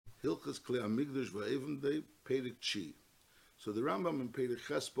Hilchas Kli Hamikdash Va'evendei Perek Chi. So the Rambam in Perek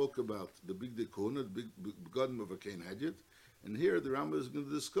Ches spoke about the Big Day Kohuna, the big begodim of a Kohen Hedyot, and here the Rambam is going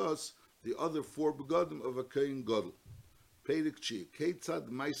to discuss the other four begodim of a Kohen Gadol. Perek Chi, Keitzad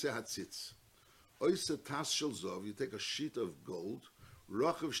Maise Hatzitz. Oise Tas Shel Zov, you take a sheet of gold,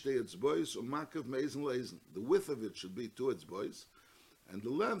 Rochav Shtei Etzbois, Umakav Me'ezen Lezen. The width of it should be 2 Etzbois, and the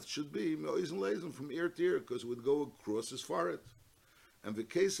length should be Me'ezen Lezen from ear to ear, because it would go across his forehead. And the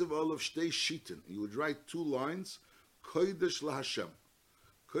case of all of Shtei Shiten, you would write 2 lines, Kodesh LaHashem.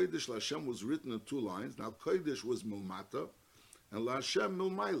 Kodesh LaHashem was written in 2 lines. Now Kodesh was Milmata, and LaHashem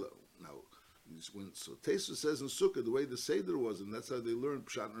Milmaila. Now, so Tesu says in Sukkah, the way the Seder was, and that's how they learned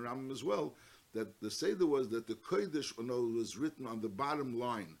Pshat and Rambam as well, that the Seder was that the Kodesh was written on the bottom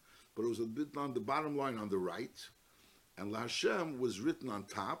line, but it was written on the bottom line on the right, and LaHashem was written on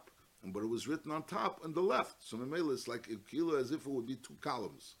top, but it was written on top and the left. So Memela it's like a kilo as if it would be 2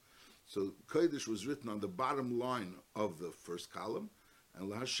 columns. So Kodesh was written on the bottom line of the first column, and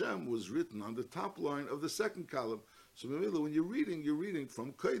LaHashem was written on the top line of the second column. So Memela, when you're reading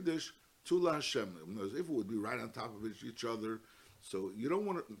from Kodesh to LaHashem. If it would be right on top of each other, so you don't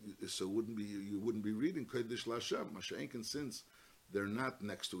want to. So you wouldn't be reading Kodesh LaHashem. Masha'enkin, since they're not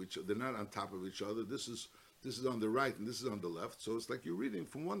next to each other, they're not on top of each other. This is on the right and this is on the left. So it's like you're reading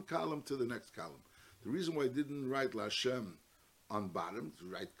from one column to the next column. The reason why I didn't write LaHashem on bottom, to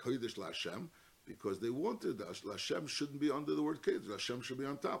write Kodesh LaHashem, because they wanted LaHashem shouldn't be under the word Kodesh. LaHashem should be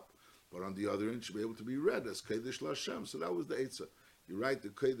on top. But on the other end, it should be able to be read as Kodesh LaHashem. So that was the Eitzah. You write the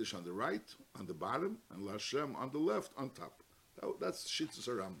Kodesh on the right, on the bottom, and LaHashem on the left, on top. That's Shitas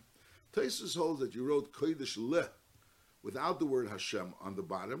Aram. Taisus holds that you wrote Kodesh Le without the word Hashem on the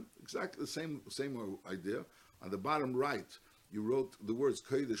bottom. Exactly the same idea. On the bottom right, you wrote the words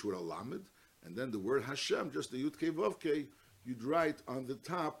Kodesh with a Lamed, and then the word Hashem, just the Yud Kei Vav Kei, you'd write on the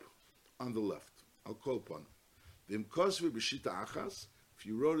top, on the left. I'll call upon Vim Kosvi B'Shita Achas. If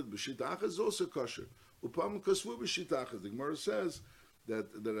you wrote it B'Shita Achas, it's also kosher. Upam Kosvu B'Shita Achas. The Gemara says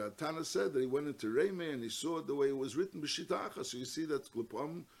that Tana said that he went into Reimei and he saw it the way it was written B'Shita Achas. So you see that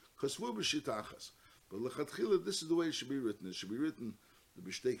Upam Kosvu B'Shita Achas. But L'chatchila, this is the way it should be written. It should be written the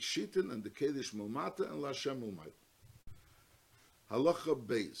B'Shteik Shitin and the Kedesh Mulmata and LaHashem Mulmata. Halacha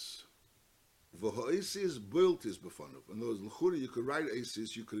Beis. V'ha'esis boiltis b'fanav. In those l'chura, you could write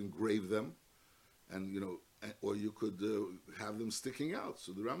aces, you could engrave them, and or you could have them sticking out.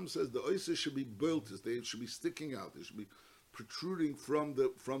 So the Rambam says the aces should be boiltis; they should be sticking out. They should be protruding from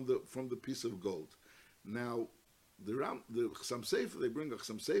the piece of gold. Now, the Chassam Sofer, they bring a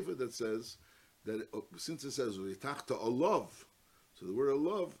Chassam Sofer that says that since it says v'yitachta olav, so the word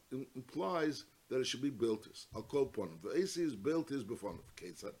olav implies that it should be boiltis. I'll call upon him. The aces boiltis b'fanav.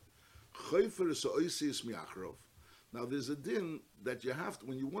 Ketzad. Now there's a din that you have to,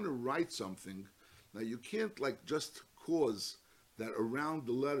 when you want to write something, now you can't like just cause that around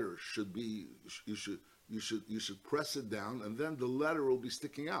the letter should be, you should press it down and then the letter will be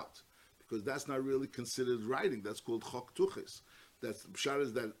sticking out, because that's not really considered writing. That's called chok tuches. That's pshat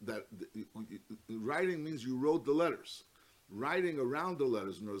is that writing means you wrote the letters. Writing around the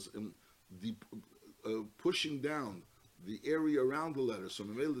letters, pushing down the area around the letters, so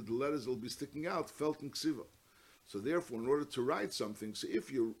the letters will be sticking out, felt in ksiva. So therefore, in order to write something, so if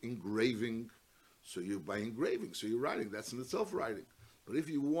you're engraving, so you're writing, that's in itself writing. But if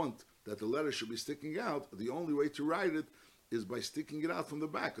you want that the letter should be sticking out, the only way to write it is by sticking it out from the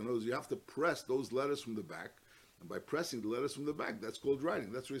back. In other words, you have to press those letters from the back, and by pressing the letters from the back, that's called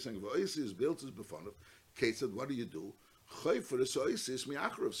writing. That's what he's saying. V'oisis built is b'fanav. Kate said, what do you do? So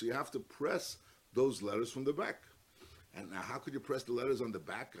you have to press those letters from the back. And now, how could you press the letters on the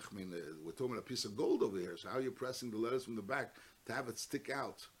back? I mean, we're talking about a piece of gold over here. So how are you pressing the letters from the back to have it stick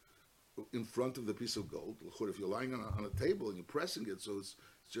out in front of the piece of gold? If you're lying on a table and you're pressing it, so it's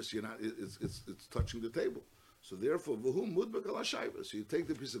just it's touching the table. So therefore, v'hu mudbek ala shayva. So you take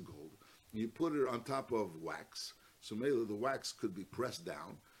the piece of gold and you put it on top of wax. So mela, the wax could be pressed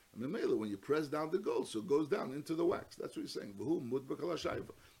down. And then mela, when you press down the gold, so it goes down into the wax. That's what he's saying. V'hu mudbek ala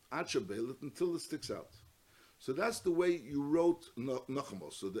shayva. Until it sticks out. So that's the way you wrote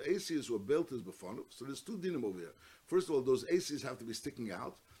Nachamos. So the ACs were built as Befanav. So there's 2 dinim over here. First of all, those ACs have to be sticking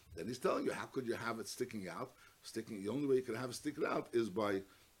out. Then he's telling you, how could you have it sticking out? The only way you can have it stick out is by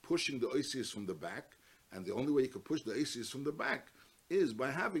pushing the ACs from the back. And the only way you can push the ACs from the back is by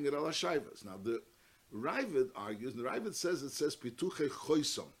having it ala shayvas. Now the Ravid argues, and the Ravid says Pituche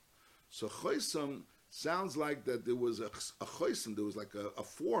Choisam. So Choisam sounds like that there was a Choisam, there was like a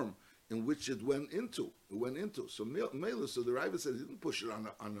form in which it went into. So Mela, so the Ravid said he didn't push it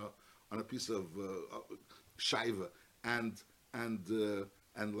on a piece of shaiva and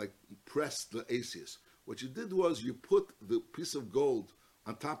and like pressed the aces. What you did was you put the piece of gold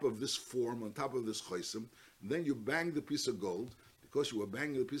on top of this form, on top of this chosim, then you bang the piece of gold, because you were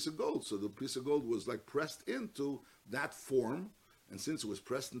banging the piece of gold, so the piece of gold was like pressed into that form, and since it was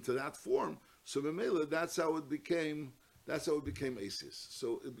pressed into that form, so Memela, that's how it became aces.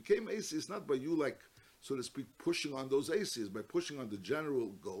 So it became aces not by you, like, so to speak, pushing on those aces, by pushing on the general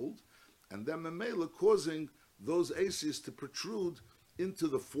gold, and then Memela causing those aces to protrude into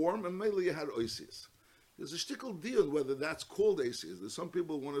the form, and Memela you had aces. There's a shtickle deal whether that's called aces. There's some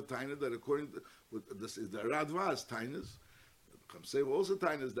people want to tine it that according to this is the Radvaz tines. Kamsev also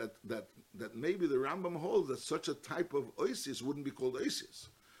tines that maybe the Rambam holds that such a type of oasis wouldn't be called oasis.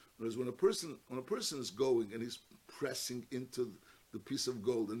 Whereas when a person is going and he's pressing into the piece of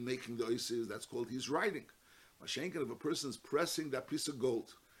gold and making the oasis, that's called he's writing. Mashenkin, if a person is pressing that piece of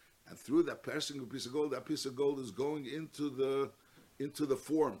gold, and through that pressing of a piece of gold, that piece of gold is going into the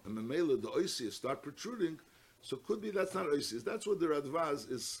form, and Memela, the oasis start protruding, so could be that's not oasis. That's what the Radvaz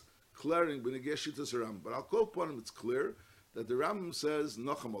is clearing b'negeshitas Rambam. But I'll call upon him, it's clear that the Rambam says,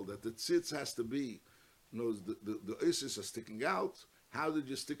 Nochamal, that the tzitz has to be, the oasis are sticking out. How did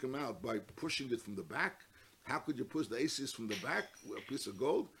you stick them out? By pushing it from the back. How could you push the oasis from the back with a piece of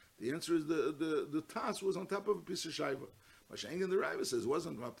gold? The answer is the tas was on top of a piece of shaiva. Mashenkin the Raiva says it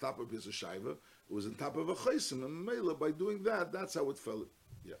wasn't on top of a piece of shaiva, it was on top of a chaysim, and Mela, by doing that, that's how it fell.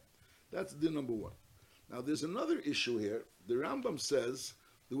 Yeah, that's the number one. Now there's another issue here. The Rambam says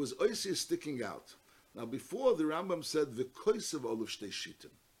there was oasis sticking out. Now before the Rambam said v'koisav olav shtei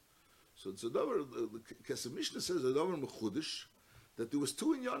shitim. So it's a davar, the Kesef Mishnah says a davar mechudish, that there was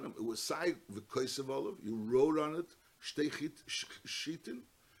two in Yonim. It was sai v'koisav olav, you wrote on it shtei shitim,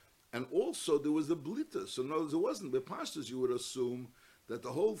 and also there was the blita. So in other words, it wasn't, by pastors you would assume that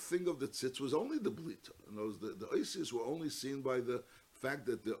the whole thing of the tzitz was only the blita. In other words, the oasis were only seen by the fact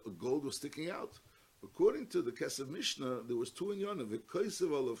that the gold was sticking out. According to the Kesef Mishnah, there was two in Yonim,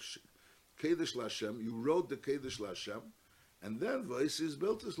 v'koisav olav Kedesh Lashem, you wrote the Kedesh Lashem, and then V'osis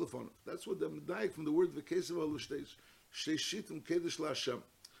Beltis Lefon. That's what the Medayik from the word V'kesev Olav Shtei Kedesh Lashem.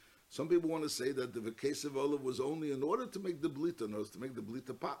 Some people want to say that the V'kesev Olav was only in order to make the Blita, to make the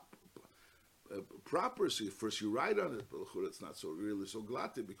Blita proper. So first you write on it, but it's not so really so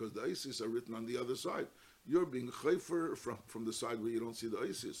glatte because the Isis are written on the other side. You're being chayfer from the side where you don't see the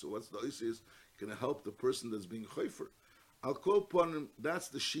Isis. So what's the Isis going to help the person that's being chayfer? I'll call upon him, that's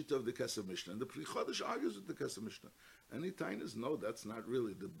the sheet of the Kesef Mishnah. And the Pri Chodesh argues with the Kesef Mishnah. Any tainas, no, that's not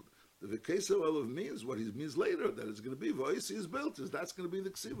really. The V'kesev Olav means what he means later, that it's going to be, V'oisi is Beltis, that's going to be the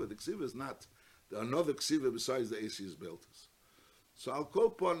Ksiva. The Ksiva is not another Ksiva besides the Asi is Beltis. So I'll call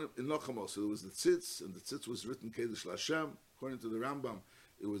upon him in Nochamo. So there was the Tzitz, and the Tzitz was written Kedesh Lashem. According to the Rambam,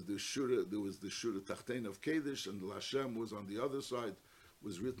 it was the Shura, there was the Shura Tachtein of Kedesh, and the Lashem was on the other side,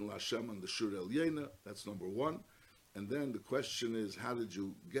 was written Lashem on the Shura El Yena. That's number one. And then the question is, how did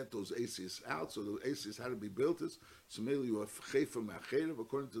you get those aces out? So the aces had to be built. So maybe you have chefa ma'acherev.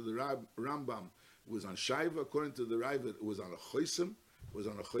 According to the Rambam, it was on shaiva. According to the Raiva, it was on a chosim. It was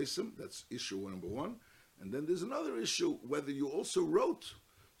on a chosim. That's issue number one. And then there's another issue, whether you also wrote.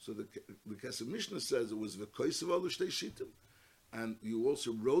 So the Kesef Mishnah says it was v'koisav olav shtei shitim. And you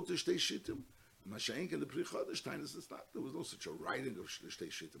also wrote the shtei shitim. Mashenk and the Pri Chodesh tainas, it's not. There was no such a writing of shtei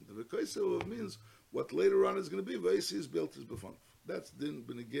shitim. The v'koisav means what later on is going to be V'oisi is built as b'fonov. That's din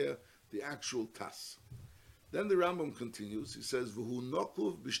b'negeh, the actual tas. Then the Rambam continues. He says v'hu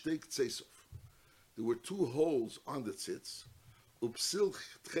nokuv b'shtei ktseisov. There were two holes on the tzitz. Upsil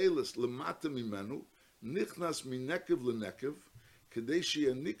tcheles lemata mimenu nichnas minekev lenekev kedei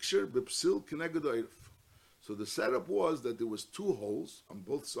sheyeh niksher b'psil keneged oiref. So the setup was that there was two holes on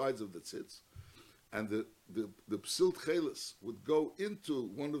both sides of the tzitz, and the psil tcheles would go into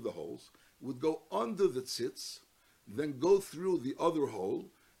one of the holes, would go under the tzitz, then go through the other hole,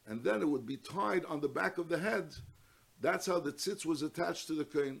 and then it would be tied on the back of the head. That's how the tzitz was attached to the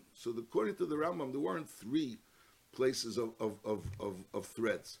kohen. So according to the Rambam, there weren't three places of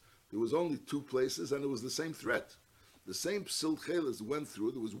threads. There was only two places, and it was the same thread. The same psil cheles went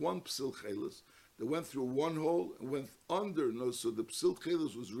through. There was one psil cheles that went through one hole and went under. No, so the psil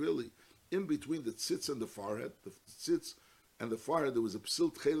cheles was really in between the tzitz and the forehead. The tzitz and the forehead, there was a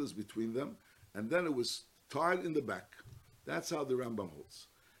psil cheles between them, and then it was tied in the back. That's how the Rambam holds.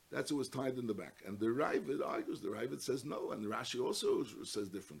 That's how it was tied in the back. And the Ravid argues, the Ravid says no, and Rashi also says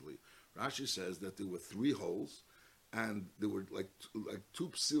differently. Rashi says that there were three holes, and there were like two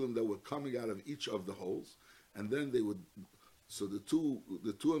psilim that were coming out of each of the holes, and then they would, so the two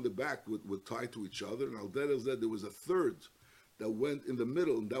in the back would tie to each other, and Al-Derech said there was a third that went in the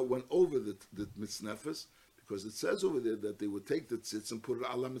middle, and that went over the mitznefes, because it says over there that they would take the tzitz and put it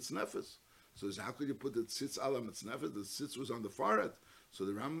ala mitznefes. So how could you put the tzitz ala mitznefes? The tzitz was on the forehead. So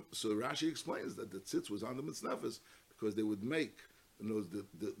Rashi explains that the tzitz was on the mitznefes because they would make,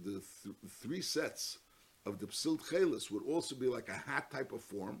 the three sets of the psilt chelis would also be like a hat type of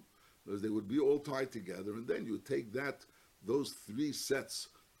form, because they would be all tied together, and then you would take those three sets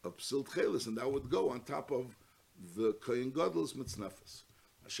of psilt chelis, and that would go on top of the kohen gadol's mitznefes.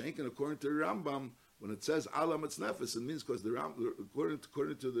 Shenkin, according to the Rambam, when it says ala mitznefes, it means because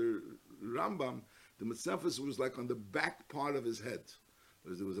according to the Rambam, the mitznefes was like on the back part of his head.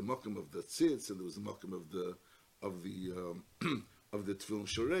 There was a mokum of the tzitz, and there was a mokum of the of the tefillin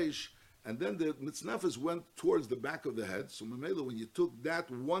shoresh, and then the mitznefes went towards the back of the head. So Mamela, when you took that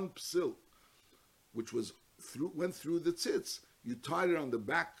one psil, which went through the tzitz, you tied it on the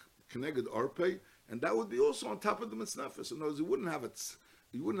back keneged arpei, and that would be also on top of the mitznefes. In other words, you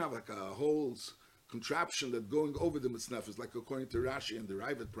wouldn't have like a whole contraption that going over the mitznefes, like according to Rashi and the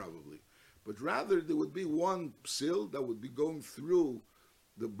Ravid probably, but rather there would be one psil that would be going through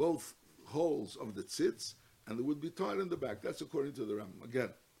the both holes of the tzitz, and it would be tied in the back. That's according to the Rambam. Again,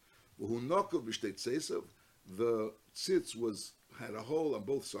 the tzitz had a hole on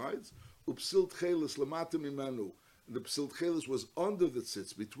both sides. Upsilt chelis lamata mimanu. The psilt chelis was under the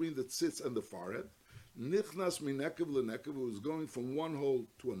tzitz, between the tzitz and the forehead. Nichnas minekev lenekev, it was going from one hole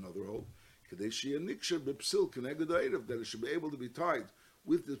to another hole. Kadeshi nikshar bepsil keneged erev, that it should be able to be tied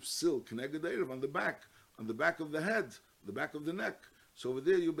with the psil keneged erev on the back of the head, the back of the neck. So over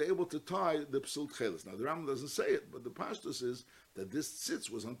there you'll be able to tie the psil chelis. Now the Rambam doesn't say it, but the pashtus is that this tzitz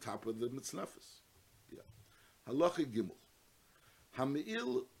was on top of the mitznefes. Yeah. Halacha gimel.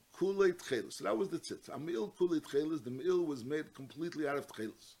 Hami'il kulei tchelis. So that was the tzitz. Hami'il kulei tchelis. The me'il was made completely out of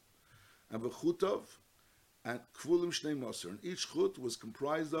tchelis. And v'chutav and kvulim shnei moser. And each chut was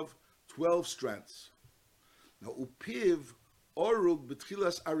comprised of 12 strands. Now upiv orug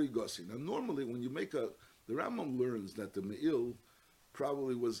b'tchilas arigosi. Now normally when you make the Rambam learns that the me'il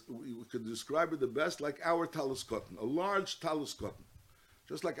probably was, we could describe it the best like our talus cotton, a large talus cotton.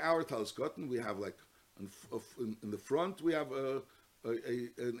 Just like our talus cotton, we have like in the front we have an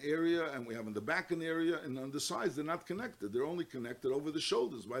area, and we have in the back an area, and on the sides they're not connected. They're only connected over the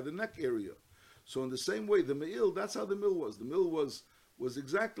shoulders by the neck area. So in the same way, the me'il, that's how the mill was. The mill was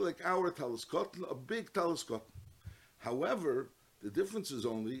exactly like our talus cotton, a big talus cotton. However, the difference is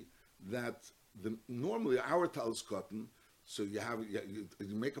only that normally our talus cotton, so you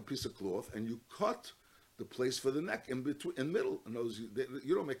make a piece of cloth and you cut the place for the neck in middle. In other words,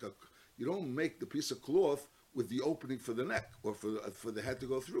 you don't make the piece of cloth with the opening for the neck or for the head to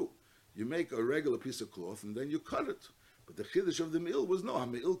go through. You make a regular piece of cloth and then you cut it. But the chiddush of the me'il was no.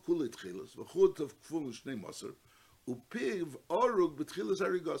 Me'il kulit chilas v'chut of kful shnei maser upiv orug b'tchilas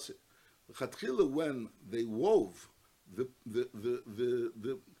arigose. Chatchila, when they wove the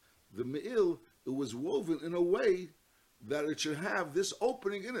me'il, it was woven in a way that it should have this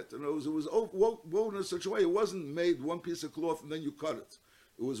opening in it. In other words, it was woven in such a way, it wasn't made one piece of cloth and then you cut it.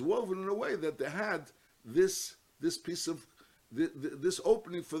 It was woven in a way that they had this piece of this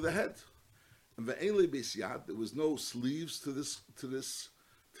opening for the head. And ve'enli b'siyad, there was no sleeves to this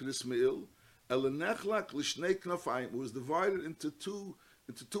me'il. Elenechlak l'shnei knafayim, it was divided into two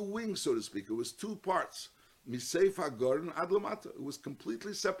wings, so to speak. It was two parts. Miseif hagarden ad lamata. It was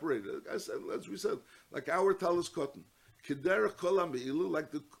completely separated. As we said, like our talus cotton. Kederach kol ha-me'ilu,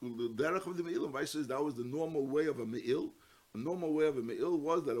 like the derech of the me'il. And Vice says that was the normal way of a me'il. A normal way of a me'il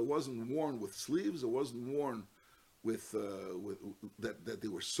was that it wasn't worn with sleeves. It wasn't worn with that they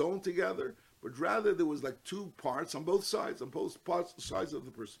were sewn together. But rather there was like two parts on both sides, sides of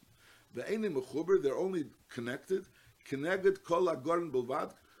the person. The einim mechuber, they're only connected. Keneged kol ha-garden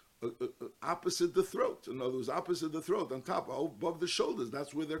bilvad, opposite the throat. In other words, opposite the throat, on top, above the shoulders.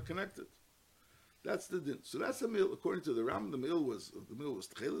 That's where they're connected. That's the din. So that's the meal. According to the Ram, the meal was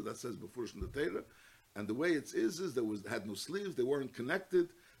tchela. That says before in the Torah. And the way it is had no sleeves. They weren't connected.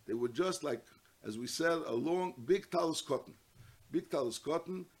 They were just like, as we said, a long, big talus cotton. Big talus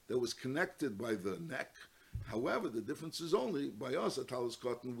cotton that was connected by the neck. However, the difference is only, by us, a talus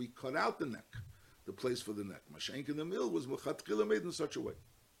cotton, we cut out the neck, the place for the neck. Mashenk in the mill was made in such a way.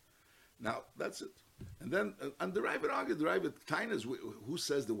 Now, that's it. And then, and the Ravid argued, the Ravid Tainas, who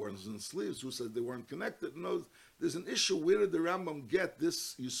says they weren't in sleeves, who says they weren't connected? No, there's an issue, where did the Rambam get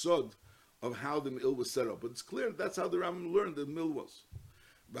this yisod of how the mill was set up? But it's clear that's how the Rambam learned the mill was.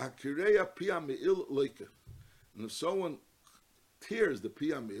 And if someone tears the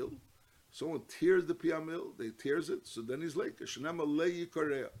piyah mill, they tears it, so then he's like, Shnema le'i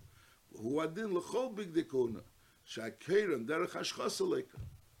korea. Hu adin l'chol big dekona, sha'keiran derech hashchasa leika.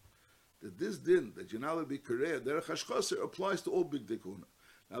 that this din, that you're not allowed to be Korea, Derech Hashchasa, applies to all Big Dekuna.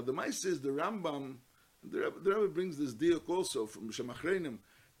 Now the Maisa is the Rambam, the Rebbe brings this diak also from Shemachreinim,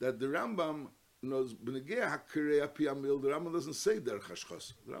 that the Rambam knows, B'negea HaKorea Pia Mil, the Rambam doesn't say Derech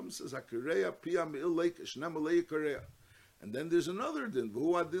Hashchasa. The Rambam says HaKorea Pia Mil Leik, Shnam Alei Korea. And then there's another din,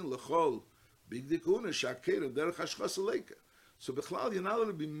 V'hu Adin L'chol, Big Dekuna, Shakera, Derech Hashchasa Leika. So Bechlal, you're not allowed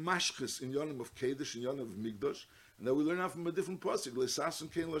to be mashchis in Yonim of Kedesh, in Yonim of Migdosh, and that we learn out from a different pasuk,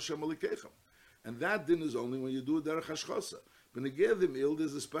 Le'sasim Kein L'Shem Alikechem. And that din is only when you do Derech Hashchasa. But again, the meal,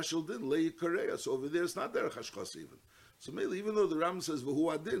 there's a special din, Le'i Korea. So over there, it's not Derech Hashchasa even. So maybe, even though the Ram says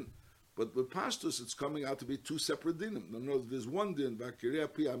V'hu Adin, but with Pashtus, it's coming out to be two separate dinim. No, there's one din,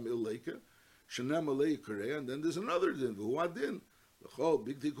 V'Korea Pi Amil Leika, Shenem Le'i Korea, and then there's another din, V'hu Adin, L'chol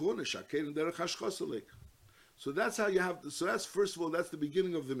Big Tikkun, Shakein Derech Hashchasa Leika. So that's how you have. So that's first of all. That's the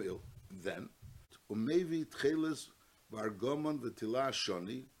beginning of the meal. Then, umevi tcheles vargomon v'tila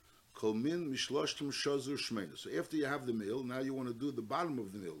shoni kolmin mishloshtim shazur shmeina. So after you have the meal, now you want to do the bottom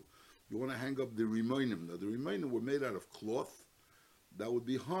of the meal. You want to hang up the rimonim. Now the rimonim were made out of cloth that would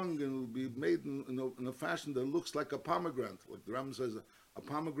be hung and would be made in a fashion that looks like a pomegranate. Like the Rambam says, a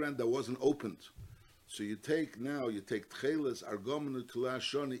pomegranate that wasn't opened. So you take tcheles argomon v'tila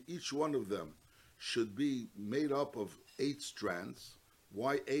shoni. Each one of them should be made up of 8 strands.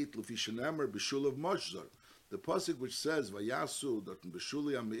 Why 8? Lefi shenamer b'shul of moshzar. The pasuk which says vayasu dorten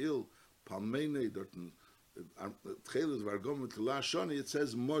b'shuli amil palmene dorten tcheles vargom v'tila shoni. It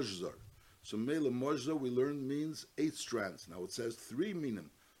says moshzar. So mele moshzar we learn means 8 strands. Now it says 3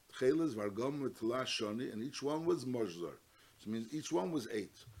 minim tcheles vargom v'tila shoni, and each one was moshzar. So it means each one was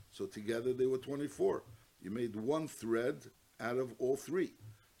 8. So together they were 24. You made one thread out of all 3.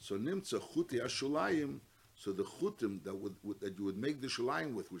 So nimtza chuti hashulayim, so the chutim that you would make the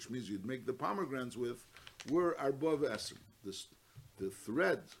shulayim with, which means you'd make the pomegranates with, were arbov esim. The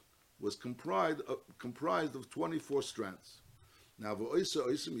thread was comprised of 24 strands. Now v'oisa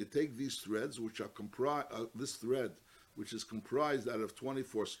oisim, you take these threads, which are this thread, which is comprised out of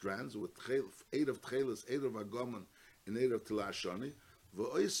 24 strands, with 8 of tcheles, 8 of agomon, and 8 of tilashani.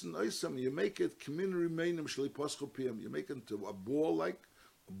 V'oisim oisam, you make it kimin remainim shli poschu piyam. You make it into a ball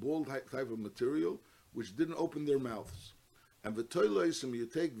type of material which didn't open their mouths. And v'toiloisim, you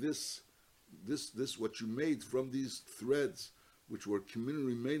take this what you made from these threads, which were kimin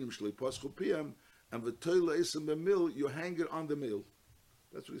remainim shlei paschu piyam, and v'toiloisim b'mil, you hang it on the mill.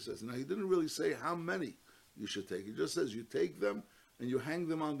 That's what he says. Now he didn't really say how many you should take. He just says you take them and you hang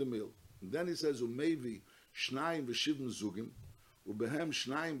them on the mill. And then he says umevi shnayim v'shivim zugim ubehem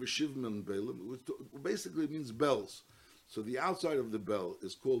shnayim v'shivim belim, which basically means bells. So the outside of the bell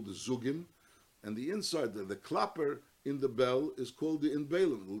is called the zugim, and the inside, the clapper in the bell, is called the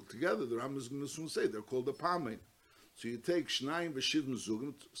inbelim. Together, the Rambam is going to soon say they're called the pamein. So you take shnayim v'shivim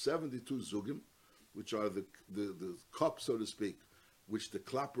zugim, 72 zugim, which are the cup, so to speak, which the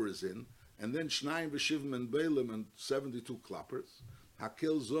clapper is in, and then shnayim v'shivim and belim, and 72 clappers.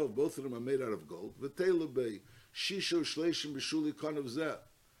 Hakel zov, both of them are made out of gold. V'teila bei shisho shleishim b'shuli konav zeh.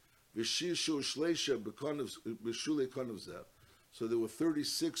 So there were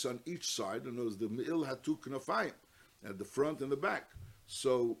 36 on each side, and the me'il had 2 knafayim, at the front and the back.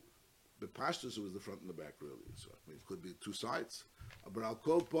 So the pashtus was the front and the back, really. So it could be 2 sides. But I'll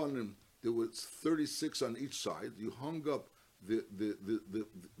call upon him. There was 36 on each side. You hung up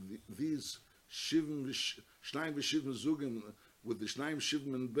these shnayim v'shivim zugim with the shnayim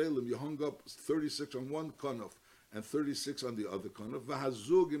shivim and belim. You hung up 36 on one kanaf and 36 on the other kanaf.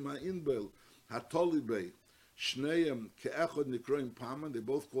 V'hazug im ha'inbel hatolibei shneim ke'echod nikroim paman. They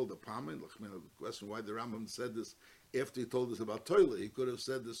both called a paman. The question why the Rambam said this after he told us about toilet. He could have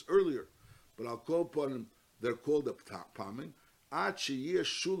said this earlier, but I'll call upon him. They're called a paman. Ad sheyeh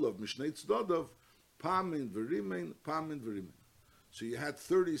shulav mishnei tzedadav paman v'rimein paman v'rimein. So you had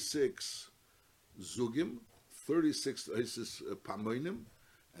 36 zugim, 36 pamoinim,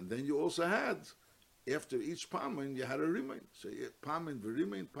 and then you also had, after each pamoin, you had a rimain. So you had pamoin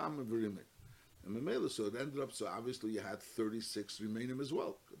v'rimain, pamoin v'rimain. And Mamela, so it ended up, so obviously you had 36 remainim as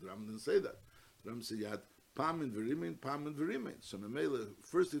well. The Rambam didn't say that. The Rambam said you had pamoin v'rimain, pamoin v'rimain. So Mamela,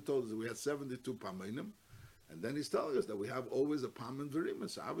 first he told us that we had 72 pamoinim, and then he's telling us that we have always a pamoin v'rimain.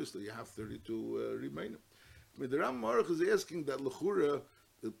 So obviously you have 32 remainim. I mean, the Rambam Aruch is asking that l'chura,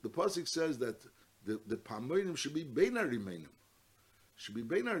 the pasuk says that the pamoinim should be beina remainim. Should be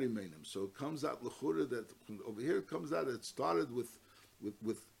beina remainim. So it comes out l'chura that over here it comes out that it started with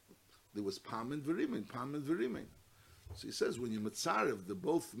there was pamin v'rimain. So he says when you mitzarev the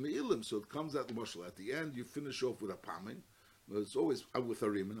both me'ilim, so it comes out l'moshel. At the end you finish off with a pamin. Well, it's always with a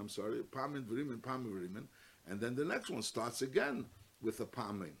rimin. I'm sorry, pamin v'rimain, and then the next one starts again with a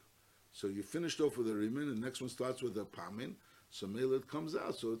pamin. So you finished off with a rimin, and the next one starts with a pamin. So mele it comes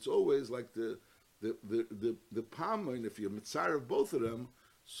out. So it's always like the pamin. If you're mitzar of both of them,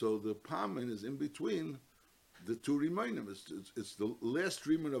 so the pamin is in between the two reminim. It's the last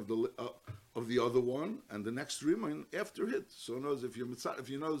rimin of the other one, and the next rimin after it. So knows if you're mitzar, if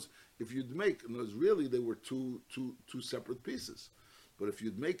you'd make, knows really they were two separate pieces. But if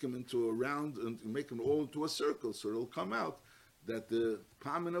you'd make them into a round and make them all into a circle, so it'll come out that the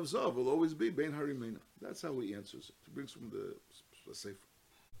pamin of zav will always be bein harimena. That's how he answers it. He brings from the sefer.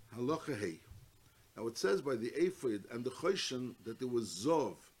 Halacha hey. Now it says by the ephod and the choshen that there was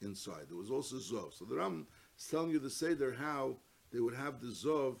zav inside. There was also zav. So the Ram is telling you the seder how they would have the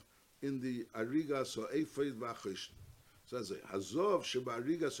zav in the arigas or ephod v'achoshen. So as hazav sheba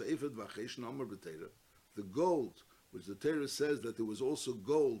arigas or ephod v'achoshen amar b'teira. The gold, which the Torah says that there was also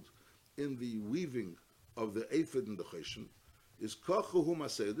gold in the weaving of the ephod and the choshen, is kachu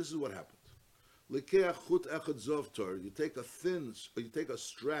maseh. This is what happened. Lekeach chut echad zav tor. You take a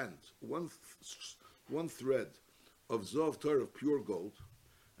strand, one thread of zav tor of pure gold,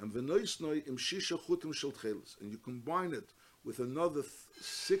 and v'noisnoi im shisha chutim shel tchelis, and you combine it with another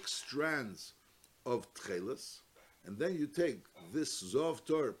 6 strands of tchelis, and then you take this zav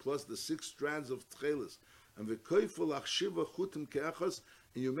tor plus the 6 strands of tchelis, and v'koifel achshiva chutim keachas,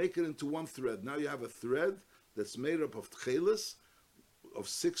 and you make it into one thread. Now you have a thread that's made up of tchelis, of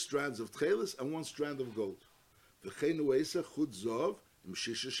 6 strands of tchelis and 1 strand of gold. V'cheinu eisa chut zav im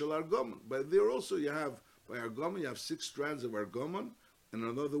shisha shel argomon. But there also you have, by argomon, you have 6 strands of argomon and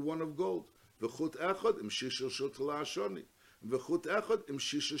another 1 of gold. V'chut echad im shisha shel tala ashoni. V'chut echad im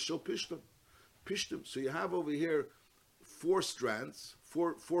shisha shel pishtim. Pishtim. So you have over here 4 strands,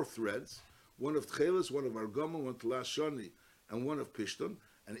 4 threads, 1 of tchelis, 1 of argomon, 1 tala ashoni, and 1 of pishtim.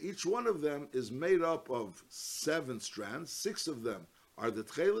 And each one of them is made up of 7 strands. 6 of them are the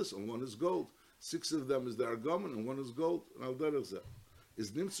tchelis and 1 is gold. 6 of them is the argomon and 1 is gold. And al derech zeh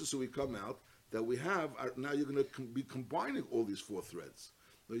is nimtzu. So we come out that we have now you're going to be combining all these 4 threads.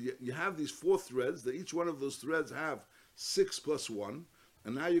 Now you have these 4 threads that each one of those threads have 6 plus 1,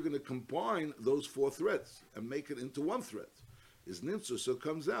 and now you're going to combine those 4 threads and make it into 1 thread. Is nimtzu. So it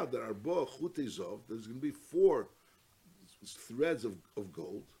comes out that arba chutei zav, there's going to be 4 threads of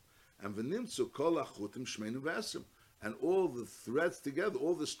gold, and v'nimtzu kol achutim shmeinu v'esrim, and all the threads together,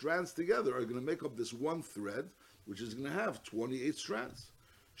 all the strands together are going to make up this 1 thread, which is going to have 28 strands.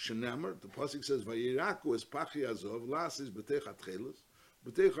 Shenemer, the pasuk says, "Vayiraku es pachi azov lasis b'techa tchelos,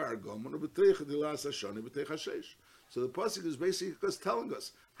 b'techa argomon, or b'techa dilas hashani, b'techa sheish." So the pasuk is basically just telling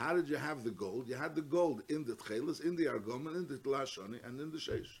us, how did you have the gold? You had the gold in the tchelos, in the argomon, in the dilas hashani, and in the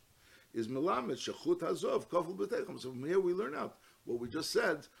sheish. Is melamed shechut hazov kafel b'techam. So from here we learn out what we just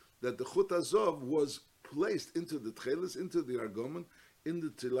said, that the chut hazov was placed into the tchelis, into the argomon, in the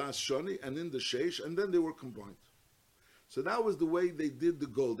tilas shoni, and in the sheish, and then they were combined. So that was the way they did the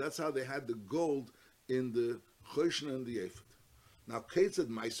gold. That's how they had the gold in the choshen and the ephod. Now, Ketzad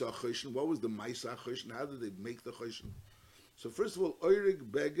Maisa Choshen, what was the Maisa Choshen? How did they make the choshen? So first of all, Oirig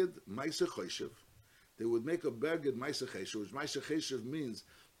Beged Maisa Choshev. They would make a Beged Maisa Choshev, which Maisa Choshev means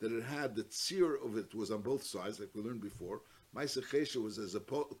that it had the tzir of it was on both sides, like we learned before. Maisa Choshev was as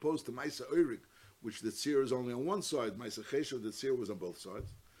opposed to Maisa Oirig, which the tzir is only on one side. Maisa Choshev, the tzir was on both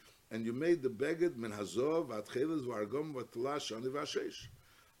sides. And you made the beged min hazov v'atcheles v'argom v'tlash shani v'ashesh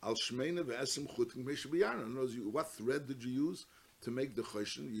al shmeina v'esem chutim meishbiyana. In other words, what thread did you use to make the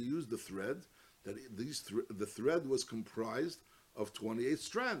choshen? You used the thread that the thread was comprised of 28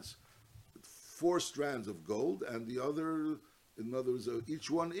 strands, 4 strands of gold, and the other, in other words, each.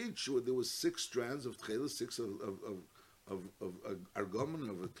 There was 6 strands of tcheles, 6 of argom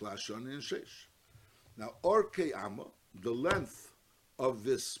of tlash shani and shesh. Now, orkei amma, the length of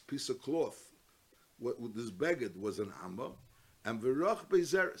this piece of cloth, this beged was an amma, and v'roch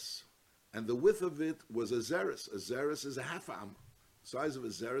bezeres, and the width of it was a zeres. A zeres is a half amma. The size of a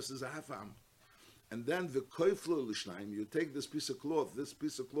zeres is a half amma. And then the koiflu l'shnaim, you take this piece of cloth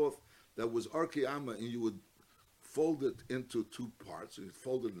that was arki amma, and you would fold it into 2 parts. So you'd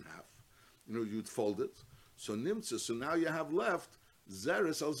fold it in half. You'd fold it. So nimtza. So now you have left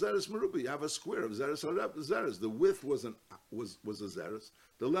zeres al zeres meruba. You have a square of zeres al zeres. The width was a zeres.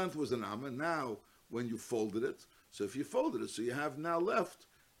 The length was an amma. Now, when you folded it, so if you folded it, so you have now left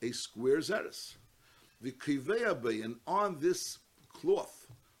a square zeres. The kiveya bay, and on this cloth,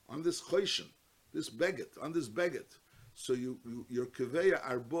 on this choshen, this beged, so your kiveya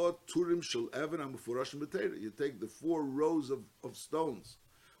arba turim shel even amufurashim b'teira. You take the 4 rows of stones,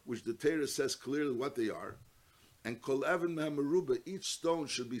 which the Torah says clearly what they are. And kol even me'amaruba, each stone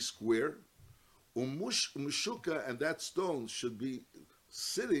should be square. Umushuka, and that stone should be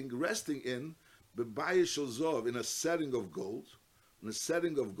sitting, resting in Bebayish Zov, in a setting of gold. In a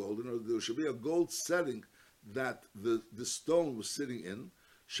setting of gold. You know, there should be a gold setting that the stone was sitting in.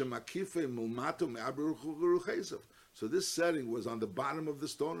 Shemakife mulmato me'aberuchesav. So this setting was on the bottom of the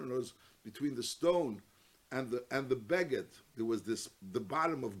stone, and it was between the stone and the beged. There was the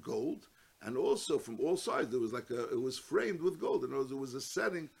bottom of gold, and also from all sides there was it was framed with gold. In other words, there was a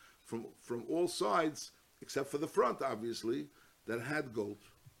setting from all sides, except for the front, obviously, that had gold.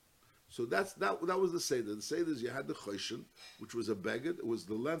 So that was the Seder. The Seder is you had the Choshen, which was a beged. It was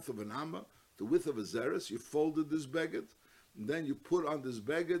the length of an amma, the width of a zeres. You folded this beged, and then you put on this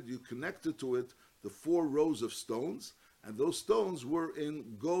beged, you connected to it the 4 rows of stones, and those stones were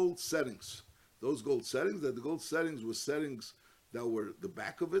in gold settings. Those gold settings, the gold settings were settings that were the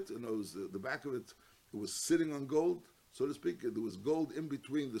back of it, and it was the back of it, it was sitting on gold, so to speak. There was gold in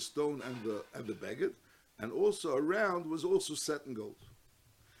between the stone and the beged, and also around was also set in gold.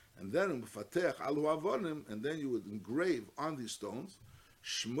 And then and then you would engrave on these stones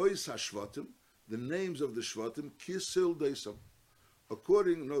Shmois HaShvatim, the names of the Shvatim, Kisil Deisam.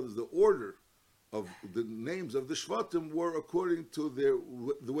 According, the order of the names of the Shvatim were according to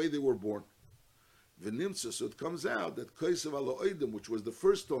the way they were born. V'nimtza, so it comes out that Kaisav ala Oidim, which was the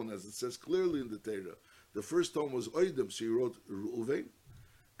first stone, as it says clearly in the Torah, the first stone was Oidim, so he wrote Reuven.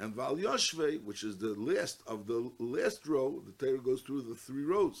 And Val Yoshvei, which is the last of the last row, the Torah goes through the 3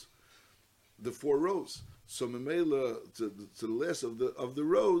 rows, the 4 rows. So Memela, to the last of the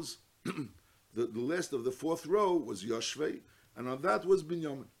rows, the last of the 4th row was Yoshvei, and on that was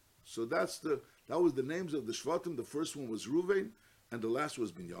Binyamin. So that was the names of the Shvatim. The first one was Reuven, and the last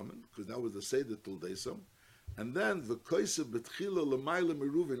was Binyamin, because that was the Seder Tuldesam. And then the Koisev Betchila Lamaila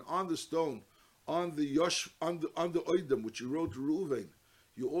Meruvin, on the stone, on the Oidem, which you wrote Reuven,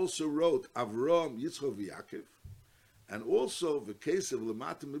 you also wrote Avram, Yitzchak, Yaakov, and also the case of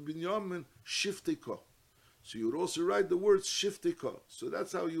Lamatim Binyamin Shifteka. So you would also write the words Shifteka. So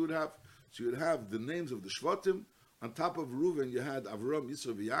that's how you would have. So you would have the names of the Shvatim. On top of Reuven, you had Avram,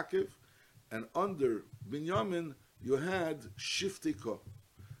 Yitzchak, Yaakov, and under Binyamin, you had Shifteka.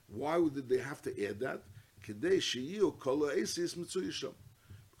 Why did they have to add that? Kedei sheyiu kol ha'esis mitzuyisham.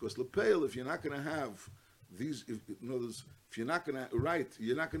 Because Lepeil, if you're not going to have these, if you're not going to write,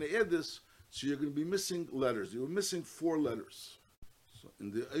 you're not going to add this, so you're going to be missing letters. You were missing 4 letters. So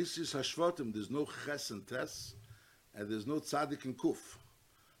in the Eisis Hashvatim, there's no Ches and Tes, and there's no Tzadik and Kuf.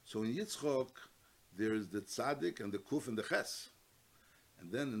 So in Yitzchok, there is the Tzadik and the Kuf and the Ches.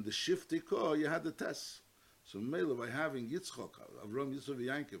 And then in the Shifti Ko, you had the Tes. So Mela, by having Yitzchok, Avram, Yitzchak,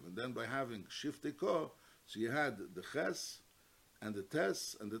 Yankov, and then by having Shifti Ko, so you had the Ches, and the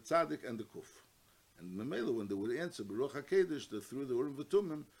Tes, and the Tzadik, and the Kuf. And Mamela, when they would answer Baruch HaKedesh, through the Urim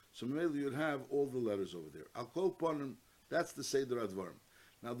V'Tumim, so Mamela, you'd have all the letters over there. I'll call upon him, that's the Seder Advarim.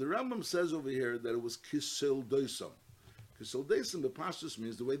 Now the Rambam says over here that it was Kisel Doisam. Kisel Doisam, the Pashtus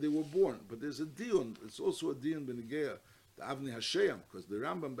means the way they were born. But there's a Dion, it's also a Dion Benegea, the Avnei Hashem, because the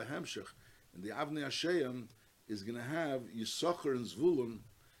Rambam Behemshech, and the Avnei Hashem is going to have Yisachar and Zvulun,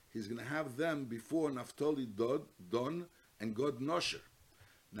 he's going to have them before Naphtali Don and Gad Nosher.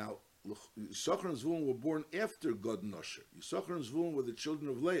 Now, Yisachar and Zvulun were born after Gad Nosher. Yisachar and Zvulun were the children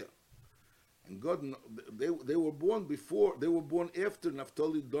of Leah. And God, they were born before, they were born after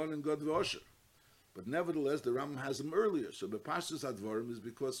Naphtali Don and Gad V'Osher. But nevertheless, the Rambam has them earlier. So the Pashtus Advarim is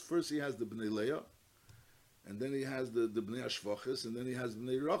because first he has the Bnei Leah, and then he has the Bnei Ashvachis, and then he has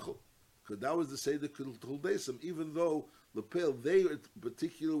Bnei Rachel. Because that was the Seder Tuldesim, even though Lepel, they in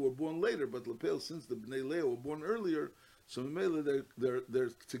particular were born later, but Lepel, since the Bnei Leah were born earlier, so Memela, they're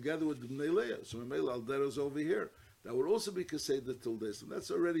together with the Bnei Leah. So Memela, Aldero's over here. That would also be Seder Tuldesim.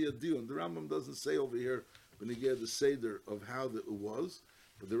 That's already a deal. And the Rambam doesn't say over here, Benegeh the Seder of how it was,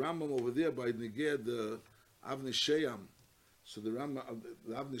 but the Rambam over there, by Negeh the Avnei Sheyam, so the Rambam,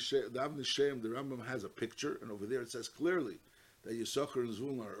 the Avnei Sheyam, the Rambam has a picture, and over there it says clearly that Yisachar and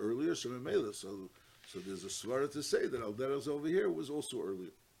Zvulun are earlier, so Memela, so there's a svara to say that Aldero's over here was also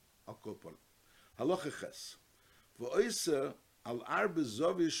earlier. I'll go upon it. Halacha Ches. V'oisa al arbe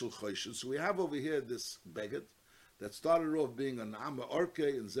zovi shel choshen. So we have over here this beged that started off being an amma orke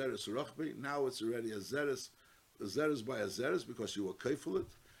and zeres rachbe. Now it's already a zeres by a zeres because you were kaifulit,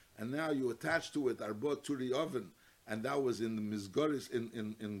 and now you attach to it arbot to the oven, and that was in the mizgoris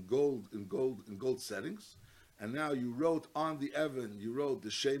in gold settings. And now you wrote on the oven, you wrote the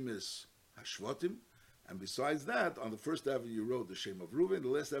Shemis Hashvatim, and besides that, on the first oven you wrote the Shem of Reuven, the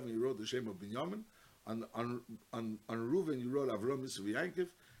last oven you wrote the Shem of Binyamin. On Reuven you wrote Avram Yisrael Yankov,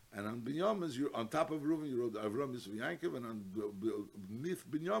 and on Binyamin, on top of Reuven you wrote Avram Yisrael Yankov, and beneath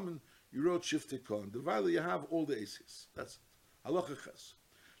Binyamin you wrote Shifti Kohen. The Vile you have all the Aces. That's Halacha ches.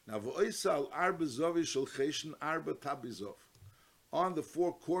 Now, v'oisal arba zovi shel cheshen arba tabizov. On the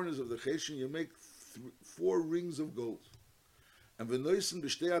four corners of the cheshen, you make 4 rings of gold. And v'noisen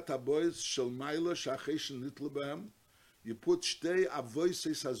b'shtei atabois shel maila shacheshen nitla b'hem. You put shtei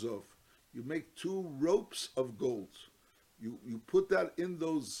avoises hazov. You make 2 ropes of gold. You put that in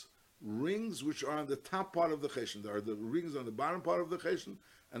those rings which are on the top part of the cheshen. There are the rings on the bottom part of the cheshen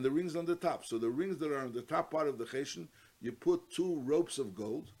and the rings on the top. So the rings that are on the top part of the cheshen, you put 2 ropes of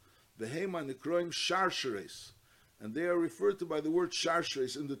gold. The hema nikroim sharsheres, and they are referred to by the word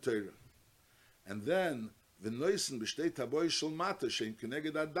sharsheres in the Torah. And then the noisen b'shtei taboy shel mata shein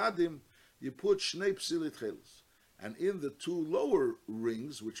keneged adadim, you put shnei psilit chelis. And in the 2 lower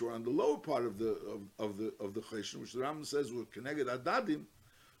rings, which are on the lower part of the cheshen, which the Rambam says were keneged adadim,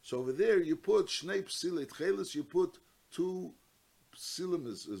 so over there you put shnei psilit chelis, you put 2 psilim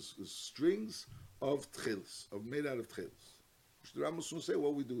is strings of tchelis, made out of tchelis. Which the Rambam will say,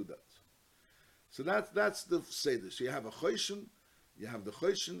 what we do with that. So that's the seder. So you have a choshen, you have the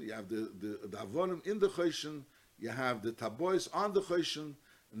choshen, you have the avonim in the choshen, you have the tabois on the choshen,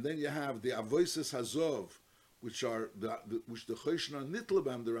 and then you have the avoises hazov, which are which the choshen are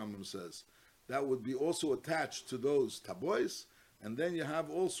nitlebam. The Rambam says that would be also attached to those tabois, and then you have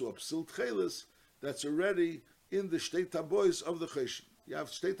also a psil tchelis that's already in the shtei tabois of the choshen. You have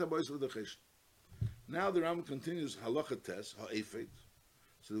shtei tabois of the choshen. Now the Rambam continues halacha tes ha'efed.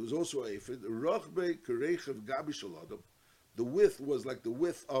 So there was also a efed. Rochbe kereichev gabi shel adam. The width was like the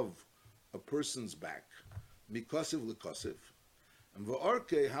width of a person's back. Mikosiv lekosiv. And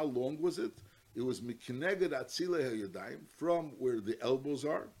va'arke, how long was it? It was mikineged atzile ha'yadayim, from where the elbows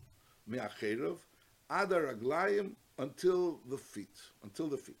are, me'acherov, adar aglayim, until the feet.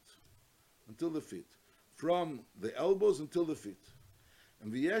 From the elbows until the feet.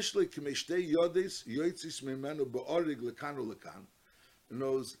 And v'yeshle k'meishtei yodes yoitzis mimenu ba'orig lekanu lekan.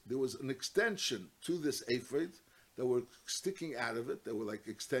 There was an extension to this ephod that were sticking out of it. They were like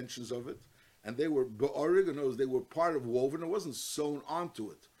extensions of it, and they were ba'orig. In other words, they were part of woven. It wasn't sewn onto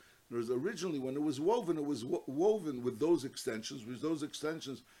it. In other words, originally, when it was woven with those extensions, because those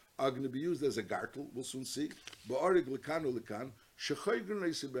extensions are going to be used as a gartel. We'll soon see. Ba'orig lekanu lekan shechoygun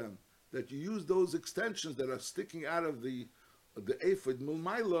leisibem, that you use those extensions that are sticking out of the ephod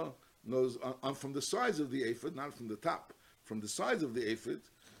mulmaila, from the sides of the ephod, not from the top. From the sides of the ephod,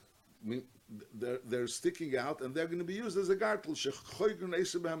 they're sticking out, and they're going to be used as a gartel.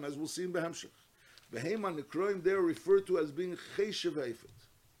 As we'll see in Behemshech. Beheman nekroim, they are referred to as being cheshev ephod.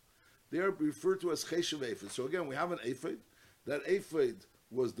 They are referred to as cheshev ephod. So again, we have an ephod. That ephod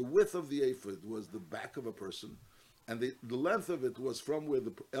was the width of the ephod was the back of a person, and the length of it was from where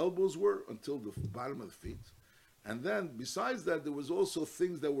the elbows were until the bottom of the feet. And then besides that, there was also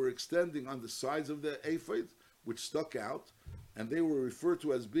things that were extending on the sides of the ephod, which stuck out, and they were referred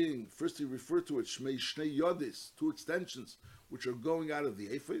to as being, first he referred to it Shmei Shnei Yodis, 2 extensions which are going out of the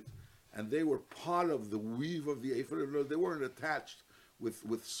ephod, and they were part of the weave of the ephod. They weren't attached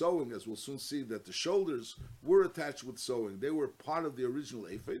with sewing, as we'll soon see that the shoulders were attached with sewing. They were part of the original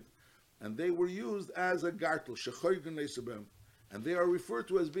ephod, and they were used as a gartel, shechoygun leisabem, and they are referred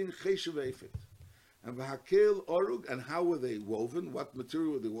to as being cheshev ephod. And v'hakel orug, and how were they woven? What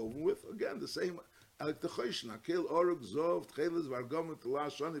material were they woven with? Again, the same. Like the choshen, hakel orug zov tcheles vargom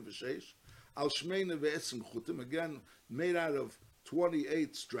tela shani v'sheish al shmeina ve'etzim chutim, again made out of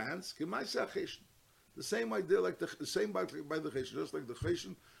 28 strands. K'maisa cheshen, the same idea, like the same by the cheshen, just like the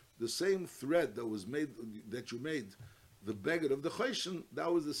cheshen, the same thread that was made, that you made the beged of the choshen,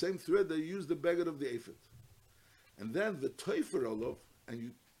 that was the same thread that you used the beged of the ephod. And then the toifer olav,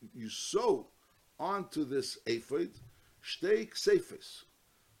 and you sew onto this ephod shtei ksefes,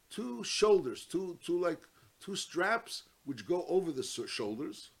 2 shoulders, two straps which go over the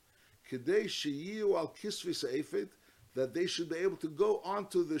shoulders, kedei sheyiu al kisvis ephod, that they should be able to go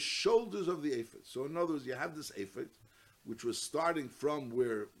onto the shoulders of the ephod. So in other words, you have this ephod, which was starting from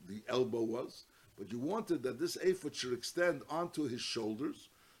where the elbow was, but you wanted that this ephod should extend onto his shoulders.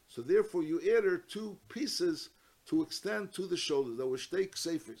 So therefore, you added 2 pieces to extend to the shoulders. That were shtei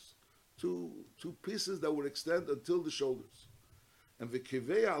ksefes, 2 pieces that would extend until the shoulders. And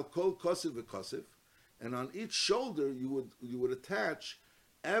v'kivei al kol kosiv v'kosiv, and on each shoulder you would attach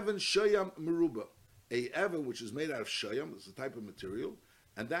evan shoyam meruba, a evan which is made out of shoyam, it's a type of material,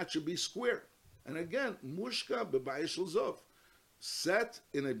 and that should be square. And again, mushka bebayishel zov, set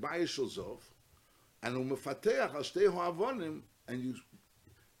in a bayishel zov, and umefateach al shtei ha'avonim,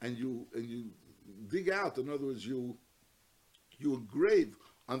 and you dig out. In other words, you engrave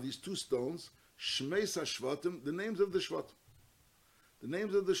on these 2 stones shmeis hashvatim, the names of the shvatim. The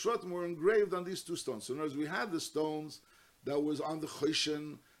names of the shvatim were engraved on these 2 stones. So in other words, we had the stones that was on the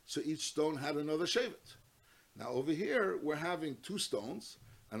choshen, so each stone had another shevet. Now over here, we're having two stones,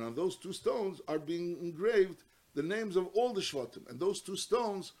 and on those two stones are being engraved the names of all the shvatim, and those two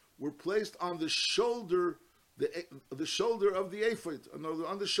stones were placed on the shoulder, the shoulder of the ephod.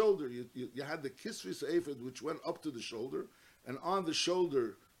 On the shoulder, you had the kisvis ephod, which went up to the shoulder, and on the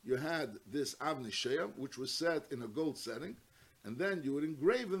shoulder you had this avnei she'am, which was set in a gold setting, and then you would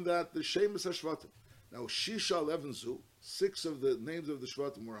engrave in that the shemus hashvatim. Now shisha leven zu, 6 of the names of the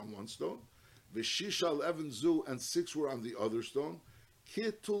shvatim were on one stone, v'shisha leven zu, and 6 were on the other stone,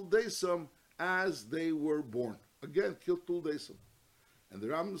 kitul desam, as they were born. Again, kitul desam. And the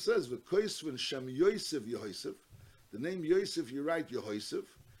Rambam says, v'koisven shem Yosef Yehosef, the name Yosef you write Yehosef,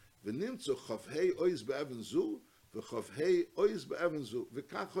 v'nimtzu chavhei ois be'evan zu, v'chavhei ois be'evan zu,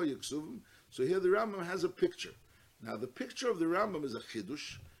 v'kacho yiksuvim. So here the Rambam has a picture. Now the picture of the Rambam is a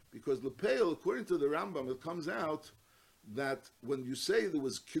chidush, because Lepeil, according to the Rambam, it comes out that when you say there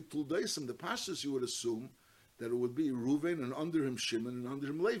was kitul desam, the pashtus you would assume that it would be Reuven, and under him Shimon, and under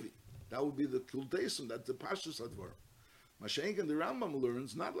him Levi. That would be the kitul desam, that's the pashtus advar. Mashenk and the Rambam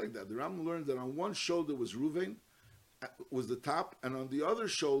learns not like that. The Rambam learns that on one shoulder was Reuven, was the top, and on the other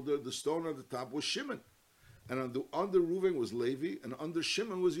shoulder, the stone on the top was Shimon, and under Reuven was Levi, and under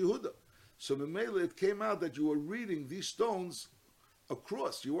Shimon was Yehuda. So Memele, it came out that you were reading these stones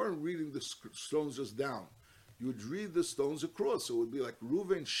across. You weren't reading the stones just down. You would read the stones across. So it would be like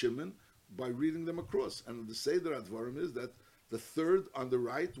Reuven, Shimon, by reading them across. And the Seder Advarim is that the third on the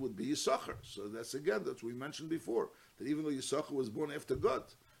right would be Yisachar. So that's what we mentioned before, that even though Yisachar was born after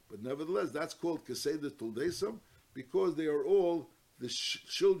God, but nevertheless, that's called Keseder Tuldesam, because they are all the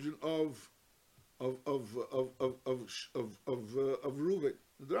children of Reuven.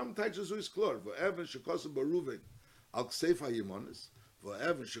 The Rambam teaches is clear. V'evan shekosem b'Reuven al kseifa Yimonis,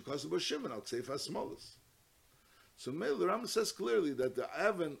 v'evan shekosem b'Shimon al kseifa Smolis. So the Rambam says clearly that the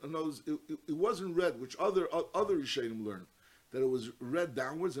Evan knows it wasn't read, which other Rishonim learned, that it was read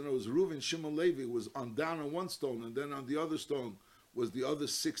downwards, and it was Reuven, Shimon, Levi was down on one stone, and then on the other stone was the other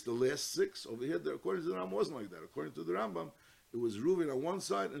 6, the last 6. Over here, according to the Rambam, it wasn't like that. According to the Rambam, it was Reuven on one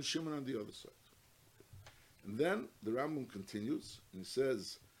side and Shimon on the other side. And then the Rambam continues, and he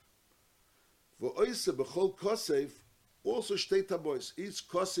says, V'oise b'chol kosef, also shtei tabois. Each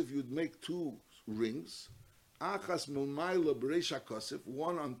kosef you'd make 2 rings, achas milmayla b'reisha kosef,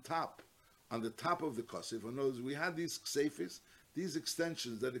 one on the top of the kosef. In other words, we had these ksefis, these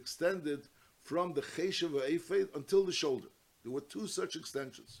extensions that extended from the cheshev ha'efed until the shoulder. There were 2 such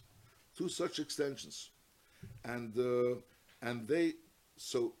extensions, and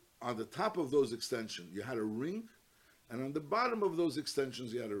so on the top of those extensions you had a ring, and on the bottom of those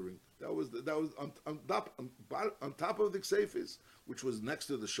extensions you had a ring. That was on top of the ksefis, which was next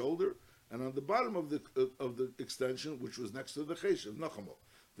to the shoulder, and on the bottom of the extension, which was next to the cheshev nachamo.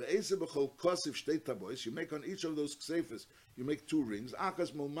 The eise b'chol kosef shtei tabois. You make on each of those ksefis, you make 2 rings.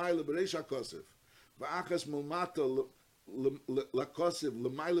 Achas mulmayla b'reisha kosef, v'achas mulmata la kosef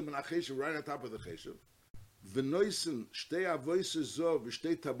l'mayla min acheshev, right on top of the cheshev. V'noisen shtei avoises zov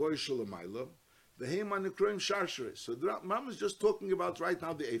v'shtei tabois shalamayla. V'heima nekroim sharsheres. So the Rambam is just talking about right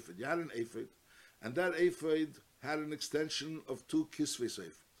now the ephod. You had an ephod, and that ephod had an extension of 2 kisvei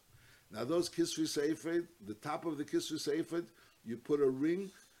ephod. Now those kisvei ephod, the top of the kisvei ephod, you put a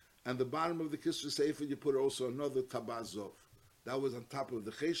ring, and the bottom of the kisvei ephod you put also another tabaz zov. That was on top of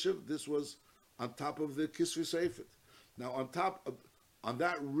the cheshev. This was on top of the kisvei ephod. Now on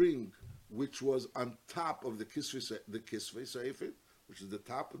that ring, which was on top of the kisvei ephod, which is the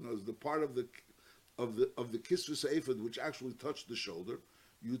top, and was the part of the kisvei ephod which actually touched the shoulder,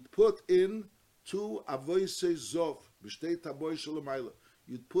 you'd put in 2 avoisei zov b'shtei tabois shalamayla.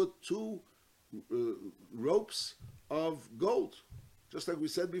 You'd put 2 ropes of gold, just like we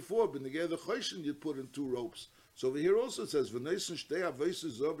said before. B'negei the choshen, you'd put in 2 ropes. So over here also it says v'neisen shtei avoisei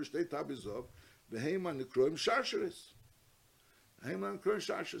zov b'shtei tabois zov v'heima nekroim sharsheres.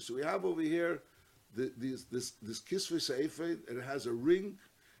 So we have over here this kisvei ephod, and it has a ring,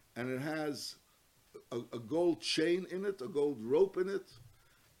 and it has a gold chain in it, a gold rope in it,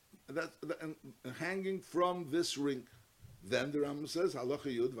 and hanging from this ring. Then the Rambam says, Halacha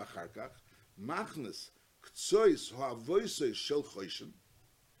Yud v'acharkach, machnes ktsois ha'avoisei shel choshen,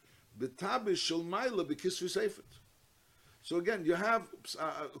 b'tabish shel mayla b'kisvei ephod. So again, you have,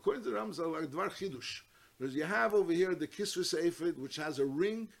 according to the Rambam, dvar chidush. You have over here the kisvei ephod, which has a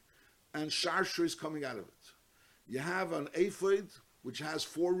ring and sharsheres coming out of it. You have an ephod which has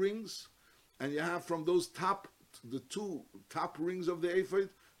 4 rings, and you have from those the 2 top rings of the ephod,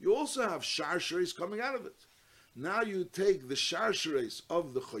 you also have sharsheres coming out of it. Now you take the sharsheres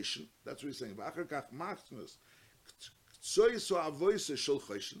of the choshen, that's what he's saying, v'achar kach machnes Those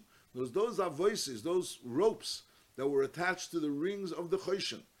avoices, those ropes that were attached to the rings of the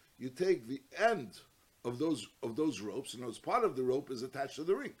choshen. You take the end of those ropes, and as part of the rope is attached to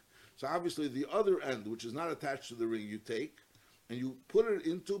the ring. So obviously the other end, which is not attached to the ring, you take and you put it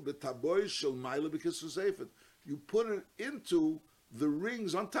into betaboy shel maila b'kisvus. You put it into the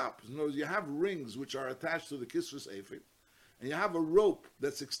rings on top. In other words, you have rings which are attached to the kisvus ephod, and you have a rope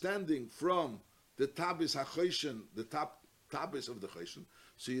that's extending from the tabis hachoshen, the top tabis of the choshen.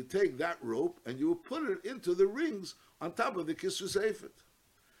 So you take that rope and you put it into the rings on top of the kisvus ephod.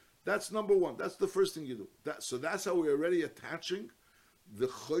 That's number one. That's the first thing you do. So that's how we're already attaching the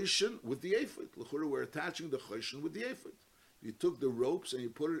choshen with the ephod. We're attaching the choshen with the ephod. You took the ropes and you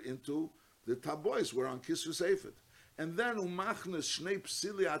put it into the tabois, where on kisvus ephod. And then umachnes shnei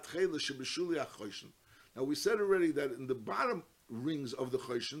psili atchela shebeshuli achoshen. Now we said already that in the bottom rings of the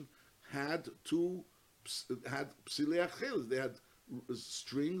choshen had psili atchelas. They had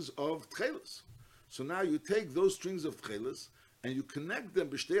strings of tchelas. So now you take those strings of tchelas and you connect them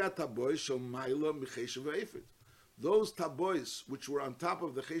b'shtei tabois shel maila micheshev ephod. Those tabois which were on top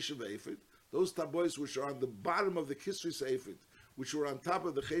of the cheshev ephod, those tabois which are on the bottom of the kisvus ephod, which were on top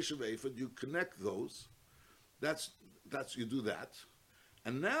of the cheshev ephod, you connect those. That's you do that.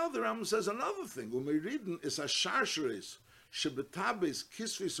 And now the Rambam says another thing. Umeridin is a sharsheres shebetabes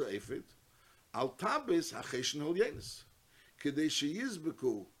kisvus ephod al tabes hacheshen holyenis kedei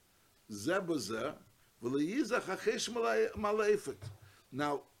sheyizbeku zeh v'leyizach hachesh malaefod.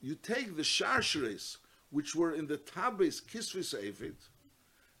 Now you take the sharsheres which were in the tabes kisvus ephod,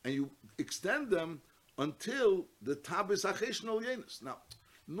 and you extend them until the tabes hachesh holyenis. Now,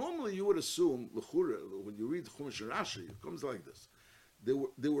 normally you would assume, when you read Chumash Rashi, it comes like this.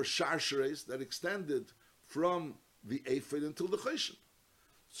 There were sharsheres that extended from the ephod until the choshen.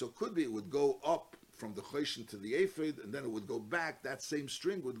 So it could be it would go up from the choshen to the ephod, and then it would go back. That same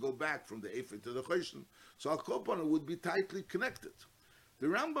string would go back from the ephod to the choshen. So Al Kopon would be tightly connected. The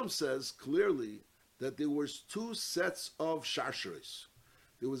Rambam says clearly that there was two sets of sharsheres.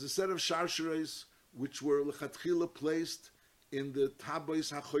 There was a set of sharsheres which were lechatchila placed in the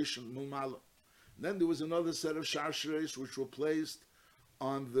tabois hachoshen mulmala. Then there was another set of sharsheres which were placed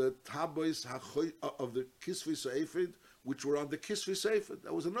on the tabois of the kisvus ephod, which were on the kisvus ephod.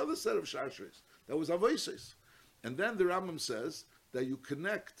 That was another set of sharsheres. That was avoises. And then the Rambam says that you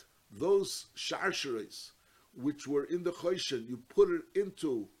connect those sharsheres which were in the choshen, you put it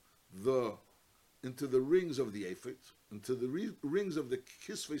into the rings of the ephod, into the rings of the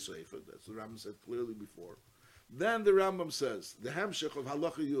kisvus ephod. That's what the Rambam said clearly before. Then the Rambam says, the Hemshech of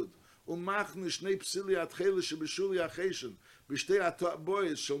Halacha Yud, umachne shnei psili atchele shebeshuli acheshen, b'shtei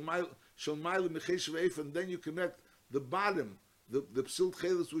ataboyes shel maila micheshev ephod, and then you connect the bottom, the psil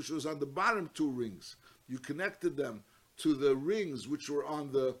tcheles which was on the bottom two rings. You connected them to the rings which were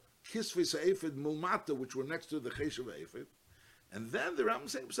on the kisvus ephod mulmata, which were next to the cheshev ephod. And then the Rambam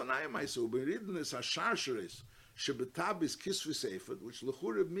saying, Psanayim Aisu, b'ridin is hasharsheres shebetabis kisvus ephod, which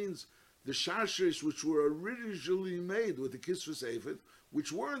lechura means the sharsheres which were originally made with the kisvus ephod,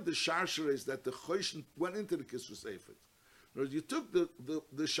 which weren't the sharsheres that the choshen went into the kisvus ephod. In other words, you took the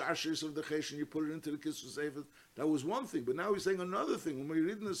sharsheres of the choshen, you put it into the kisvus ephod. That was one thing, but now he's saying another thing. When we're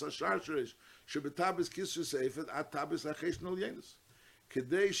reading this, sharsheres shebetabis kisvus ephod at tabis hacheshen olyenis.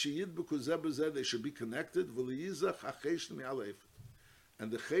 Kedei sheyidbeku zeh b'zeh, they should be connected. V'liyizach hacheshen mi'al ephod. And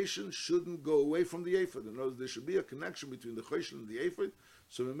the choshen shouldn't go away from the ephod. In other words, there should be a connection between the choshen and the ephod.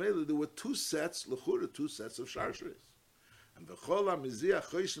 So there were two sets, lechura, two sets of sharsheres. And the chol ha-miziach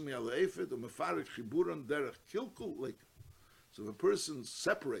choshen mi'al ephod u'mefarek chiburon derech kilkul leika. So if a person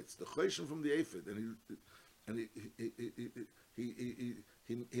separates the choshen from the ephod, and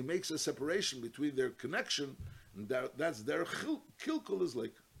he makes a separation between their connection, and that's their kilkul is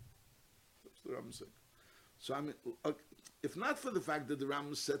leika. That's the Rambam saying. So I mean, if not for the fact that the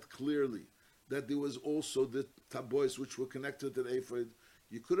Rambam said clearly that there was also the tabois which were connected to the ephod,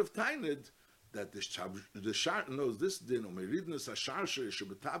 you could have tined that the shar knows this din umeridnus hasharsher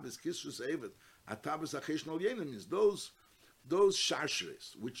shebetabes kisvus ephod atabes hacheshen olyenim means those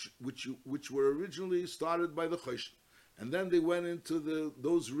sharsheres which were originally started by the choshen, and then they went into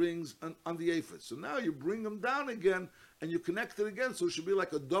those rings on the ephod. So now you bring them down again and you connect it again, so it should be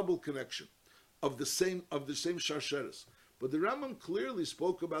like a double connection of the same sharsheres. But the Rambam clearly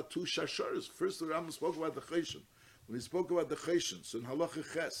spoke about two sharsheres. First, the Rambam spoke about the choshen. When he spoke about the choshen, so in Halacha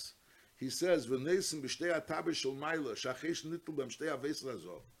Ches, he says, "V'neisim b'shtei atabe shel maila shachesh nitl b'm shtei aves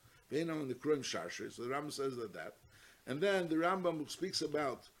lazov." V'einam in the Kroim sharsher. So the Rambam says that, and then the Rambam speaks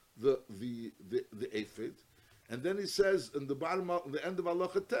about the ephod, and then he says in the bottom, the end of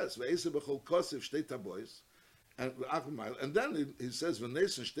Halacha Tes, "V'eisa b'chol kosiv shtei tabois," And then he says,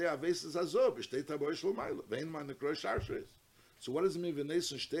 "V'nesen shtei aveses azov b'shtei taboy shel ma'ila ve'in ma nekroy sharshes." So what does it mean?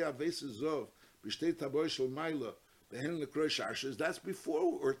 "V'nesen shtei aveses azov b'shtei taboy shel ma'ila ve'in nekroy sharshes." That's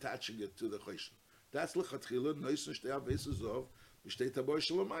before we're attaching it to the choshen. That's lechatchila nesen shtei aveses azov b'shtei taboy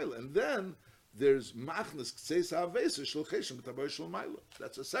shel ma'ila, and then there's machnas kseis aveses shel choshen b'taboy shel ma'ila.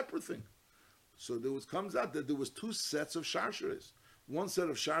 That's a separate thing. So there comes out that there was two sets of sharshes. One set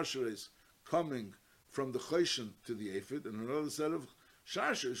of sharshes coming from the choshen to the ephod, and another set of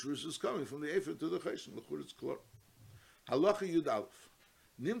sharshes which is coming from the ephod to the choshen. L'chur it's clear. Halacha Yud Aleph.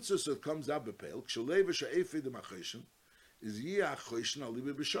 Nimtzus, so it comes out b'peil. Kshalei v'sha'ephod d'machoshen is yiyah choshen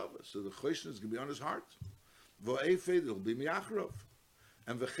alibi b'shava. So the choshen is going to be on his heart. V'ephod will be miachrov.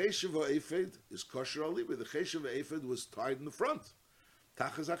 And v'cheshev v'ephod is kosher alibi. The cheshev v'ephod was tied in the front.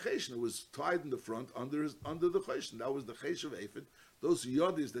 Tachas ha'cheshen, it was tied in the front under the choshen. That was the cheshev ephod. Those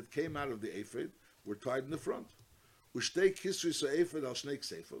yodis that came out of the ephod were tied in the front. Ushtei kisris ha'ephod al shnei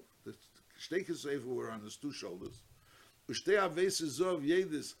ksefov. The shtei kisris ha'ephod were on his two shoulders. Ushtei aveses zov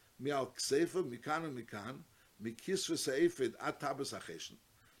yedis mi'al ksefov mikan and mikan mikisris ha'ephod at tabas ha'cheshen.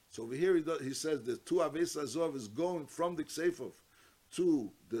 So over here he says the two aveses zov is going from the ksefov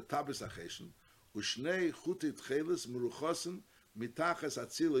to the tabas ha'cheshen. Ushnei chutit chelis meruchosen mitachas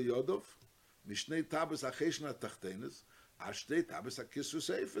atzila yodov mishnei tabas ha'cheshen atachtenes ashtei tabas ha'kisris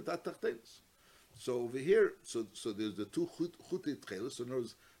ha'ephod atachtenes. So over here, so there's the two chutit chelis. So in other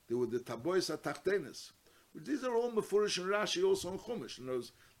words, there were the tabois atachtenes. These are all mefurish and Rashi also in Chumash. In other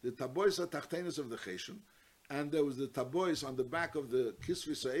words, the tabois atachtenes of the cheshen, and there was the tabois on the back of the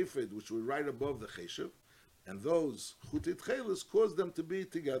kisris ha'ephod, which were right above the cheshev, and those chutit chelis caused them to be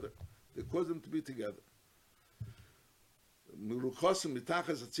together. They caused them to be together. Meruchosim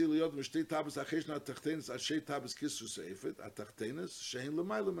mitachas atzil yod mishtei tabas ha'cheshen atachtenes ashtei tabas kisris ha'ephod atachtenes shein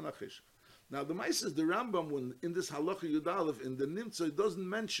l'mayla min ha'cheshev. Now the Maisa is the Rambam, when in this Halacha Yud Aleph in the Nimtza, it doesn't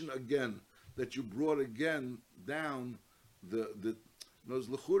mention again that you brought again down the knows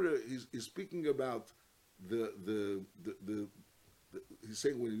L'chura. He's speaking about the he's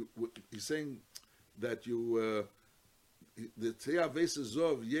saying that you the Teya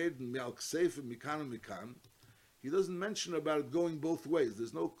Vesezov Yedin Mial Ksefim Mikan Mikan. He doesn't mention about it going both ways.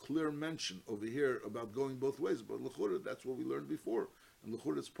 There's no clear mention over here about going both ways. But L'chura, that's what we learned before, and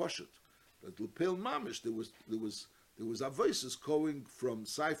L'chura is Pashut. But L'Peil Mamish, there was avoices going from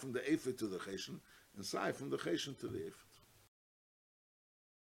Sai from the Ephod to the Cheshen, and Sai from the Cheshen to the Ephod.